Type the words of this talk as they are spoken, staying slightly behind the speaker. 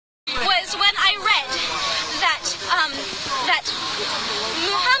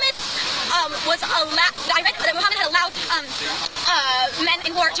allowed men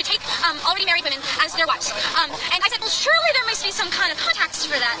in war to take already married women as their wives. And I said, well, surely there must be some kind of context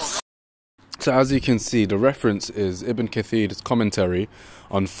for that. So as you can see, the reference is Ibn Kathir's commentary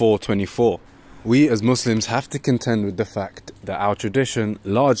on 424. We as Muslims have to contend with the fact that our tradition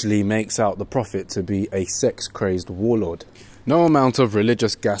largely makes out the Prophet to be a sex-crazed warlord. No amount of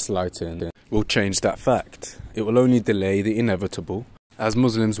religious gaslighting will change that fact. It will only delay the inevitable. As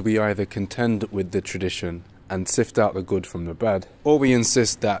Muslims, we either contend with the tradition and sift out the good from the bad, or we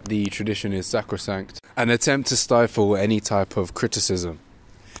insist that the tradition is sacrosanct and attempt to stifle any type of criticism.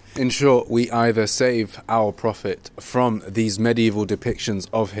 In short, we either save our Prophet from these medieval depictions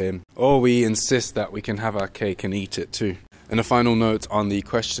of him, or we insist that we can have our cake and eat it too. And a final note on the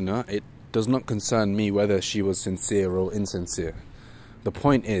questioner, it does not concern me whether she was sincere or insincere. The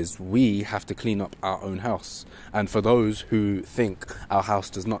point is, we have to clean up our own house. And for those who think our house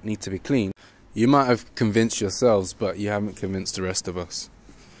does not need to be cleaned, you might have convinced yourselves, but you haven't convinced the rest of us.